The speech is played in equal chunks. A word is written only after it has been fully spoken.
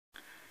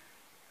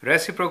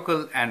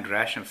Reciprocal and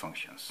rational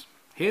functions.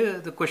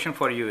 Here the question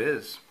for you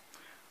is,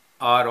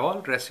 are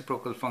all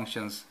reciprocal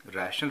functions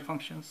rational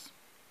functions?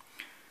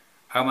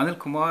 I'm Anil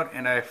Kumar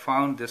and I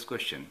found this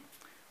question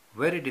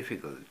very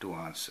difficult to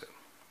answer,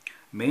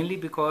 mainly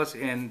because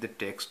in the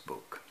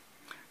textbook,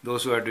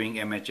 those who are doing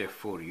MHF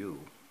 4U,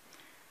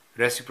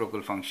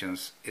 reciprocal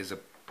functions is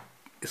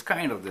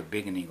kind of the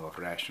beginning of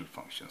rational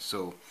functions.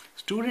 So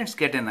students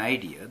get an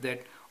idea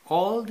that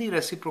all the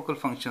reciprocal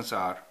functions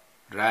are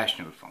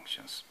rational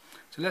functions.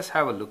 So let's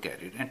have a look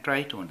at it and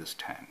try to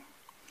understand.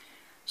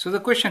 So the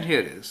question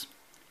here is,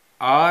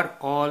 are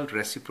all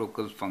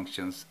reciprocal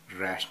functions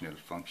rational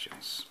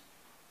functions?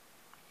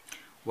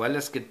 Well,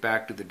 let's get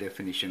back to the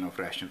definition of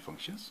rational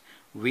functions.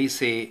 We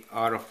say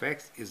r of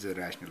x is a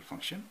rational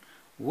function,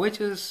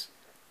 which is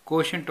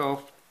quotient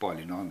of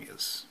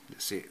polynomials.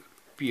 Let's say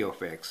p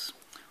of x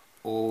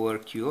over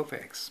q of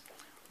x,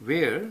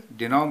 where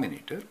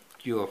denominator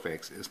q of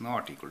x is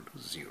not equal to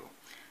 0.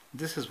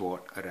 This is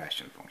what a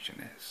rational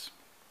function is.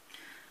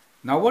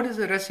 Now, what is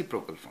a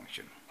reciprocal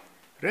function?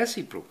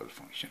 Reciprocal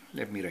function,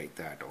 let me write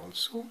that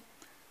also.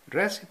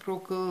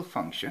 Reciprocal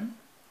function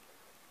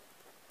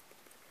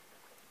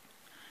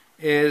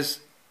is,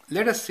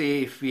 let us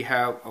say if we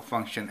have a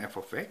function f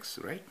of x,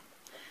 right?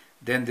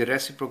 Then the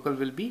reciprocal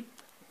will be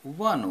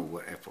 1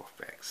 over f of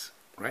x,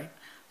 right?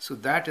 So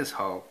that is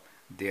how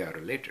they are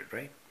related,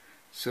 right?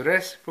 So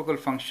reciprocal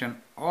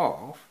function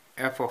of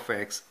f of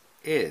x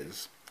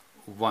is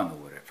 1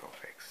 over f of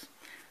x.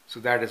 So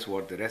that is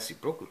what the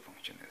reciprocal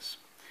function is.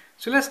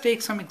 So let's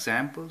take some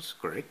examples,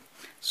 correct?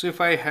 So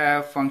if I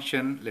have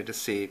function, let us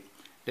say,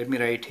 let me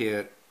write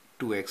here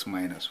 2x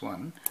minus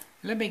 1.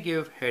 Let me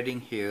give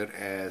heading here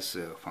as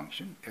a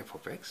function f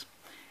of x.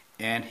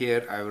 And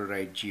here I will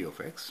write g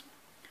of x,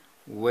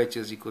 which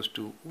is equals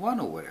to 1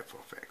 over f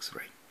of x,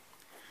 right?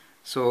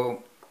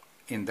 So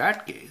in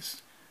that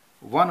case,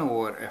 1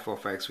 over f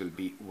of x will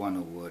be 1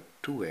 over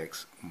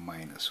 2x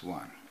minus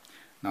 1.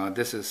 Now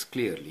this is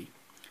clearly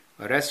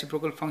a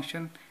reciprocal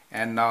function,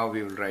 and now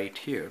we will write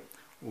here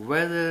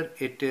whether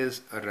it is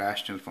a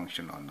rational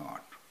function or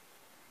not.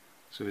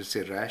 So we'll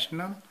say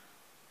rational,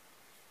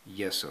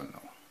 yes or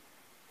no.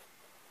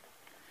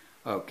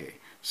 Okay,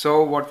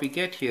 so what we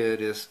get here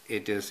is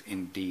it is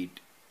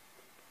indeed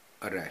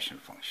a rational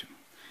function.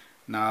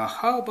 Now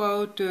how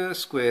about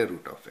square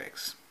root of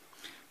x?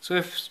 So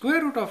if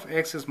square root of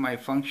x is my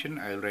function,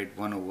 I'll write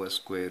 1 over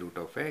square root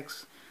of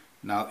x.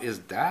 Now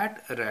is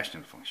that a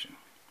rational function?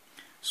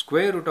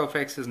 Square root of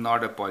x is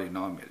not a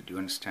polynomial, do you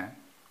understand?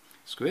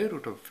 Square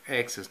root of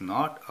x is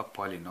not a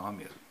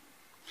polynomial,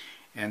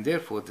 and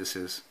therefore this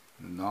is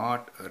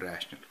not a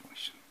rational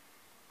function.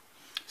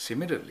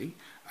 Similarly,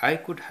 I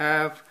could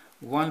have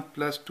 1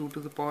 plus 2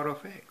 to the power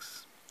of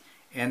x,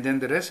 and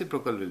then the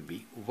reciprocal will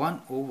be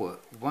 1 over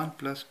 1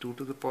 plus 2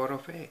 to the power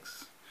of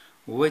x,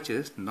 which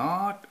is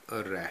not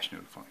a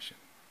rational function,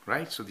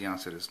 right? So the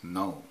answer is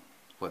no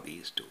for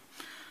these two.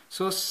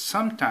 So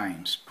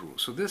sometimes true.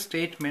 So this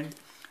statement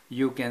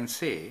you can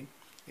say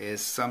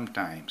is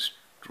sometimes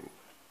true,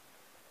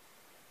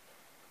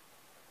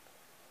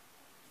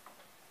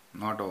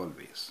 not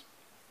always.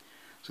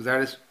 So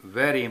that is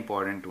very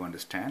important to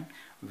understand.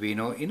 We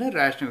know in a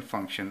rational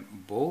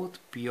function both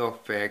p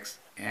of x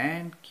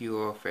and q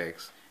of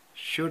x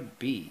should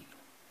be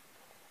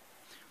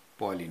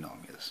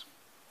polynomials.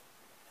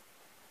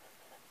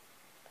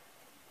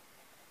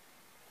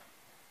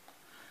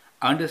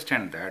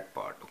 Understand that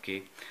part,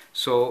 okay?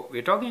 So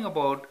we're talking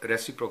about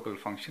reciprocal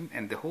function,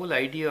 and the whole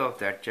idea of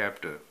that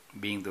chapter,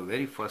 being the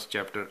very first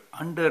chapter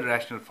under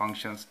rational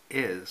functions,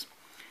 is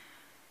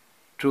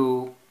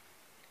to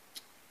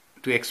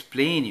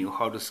explain you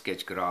how to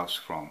sketch graphs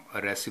from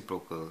a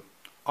reciprocal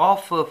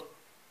of a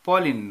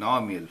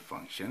polynomial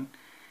function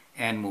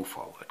and move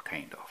forward,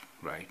 kind of,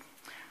 right?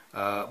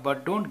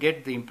 But don't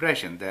get the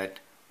impression that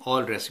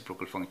all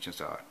reciprocal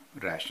functions are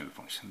rational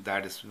functions.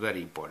 That is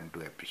very important to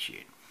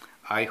appreciate.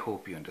 I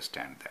hope you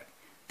understand that.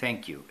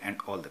 Thank you and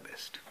all the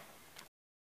best.